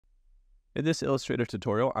In this Illustrator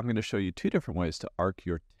tutorial, I'm going to show you two different ways to arc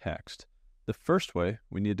your text. The first way,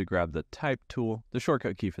 we need to grab the Type tool. The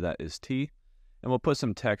shortcut key for that is T, and we'll put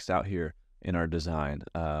some text out here in our design.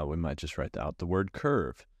 We might just write out the word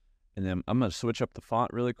curve. And then I'm going to switch up the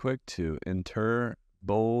font really quick to Enter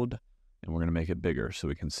Bold, and we're going to make it bigger so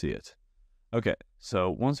we can see it. Okay, so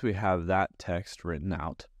once we have that text written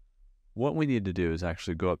out, what we need to do is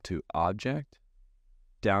actually go up to Object,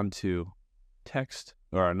 down to Text,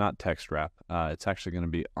 or not text wrap. It's actually going to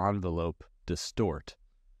be Envelope Distort,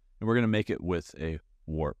 and we're going to make it with a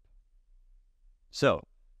warp. So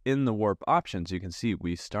in the warp options, you can see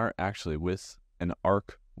we start actually with an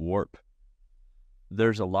arc warp.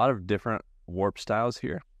 There's a lot of different warp styles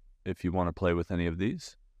here if you want to play with any of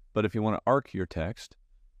these, but if you want to arc your text,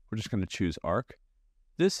 we're just going to choose arc.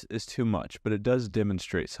 This is too much, but it does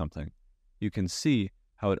demonstrate something. You can see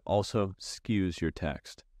how it also skews your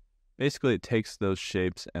text. Basically, it takes those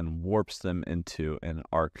shapes and warps them into an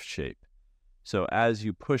arc shape. So as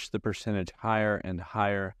you push the percentage higher and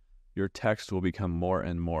higher, your text will become more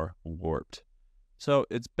and more warped. So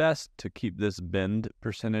it's best to keep this bend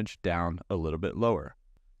percentage down a little bit lower.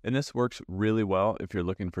 And this works really well if you're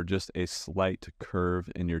looking for just a slight curve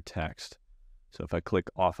in your text. So if I click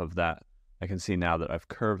off of that, I can see now that I've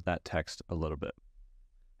curved that text a little bit.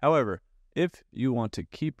 However, if you want to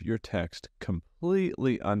keep your text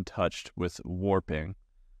completely untouched with warping,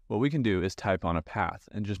 what we can do is type on a path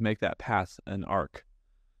and just make that path an arc.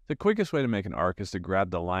 The quickest way to make an arc is to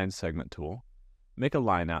grab the line segment tool, make a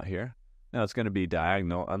line out here. Now it's going to be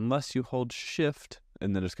diagonal unless you hold shift,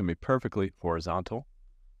 and then it's going to be perfectly horizontal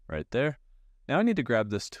right there. Now I need to grab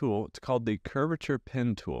this tool. It's called the curvature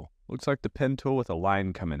pen tool. Looks like the pen tool with a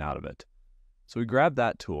line coming out of it. So we grab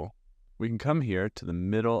that tool. We can come here to the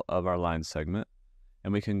middle of our line segment,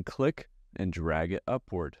 and we can click and drag it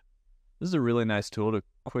upward. This is a really nice tool to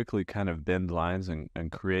quickly kind of bend lines and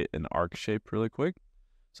create an arc shape really quick.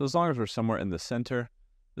 So as long as we're somewhere in the center,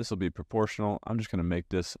 this will be proportional. I'm just going to make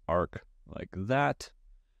this arc like that.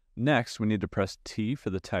 Next, we need to press T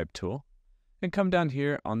for the Type tool and come down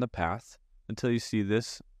here on the path until you see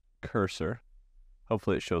this cursor.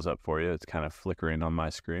 Hopefully it shows up for you. It's kind of flickering on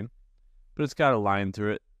my screen, but it's got a line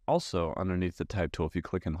through it. Also, underneath the Type tool, if you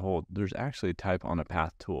click and hold, there's actually a Type on a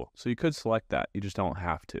Path tool. So you could select that. You just don't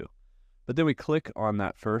have to. But then we click on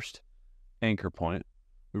that first anchor point.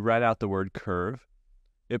 We write out the word curve.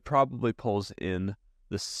 It probably pulls in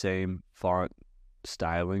the same font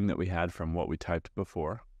styling that we had from what we typed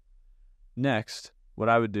before. Next, what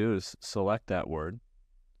I would do is select that word,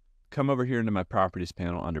 come over here into my Properties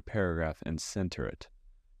panel under Paragraph and center it,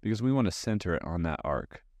 because we want to center it on that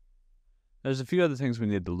arc. There's a few other things we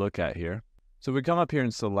need to look at here. So we come up here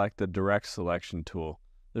and select the Direct Selection tool.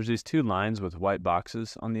 There's these two lines with white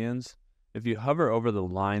boxes on the ends. If you hover over the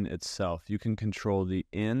line itself, you can control the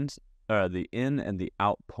in and the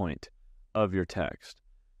out point of your text.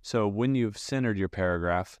 So when you've centered your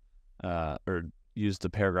paragraph, or used the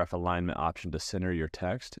paragraph alignment option to center your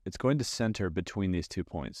text, it's going to center between these 2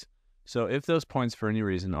 points. So if those points for any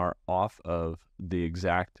reason are off of the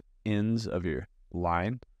exact ends of your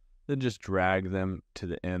line, then just drag them to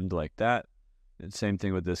the end like that. And same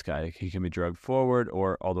thing with this guy. He can be dragged forward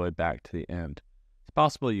or all the way back to the end. It's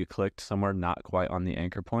possible you clicked somewhere not quite on the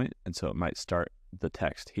anchor point, and so it might start the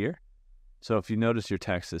text here. So if you notice your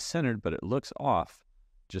text is centered, but it looks off,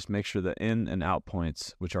 just make sure the in and out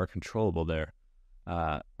points, which are controllable there,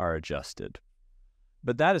 are adjusted.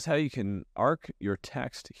 But that is how you can arc your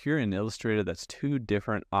text here in Illustrator. That's two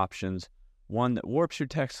different options. One that warps your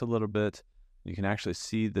text a little bit. You can actually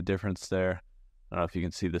see the difference there. I don't know if you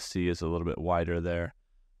can see the C is a little bit wider there.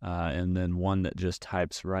 And then one that just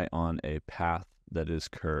types right on a path that is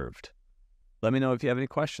curved. Let me know if you have any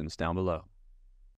questions down below.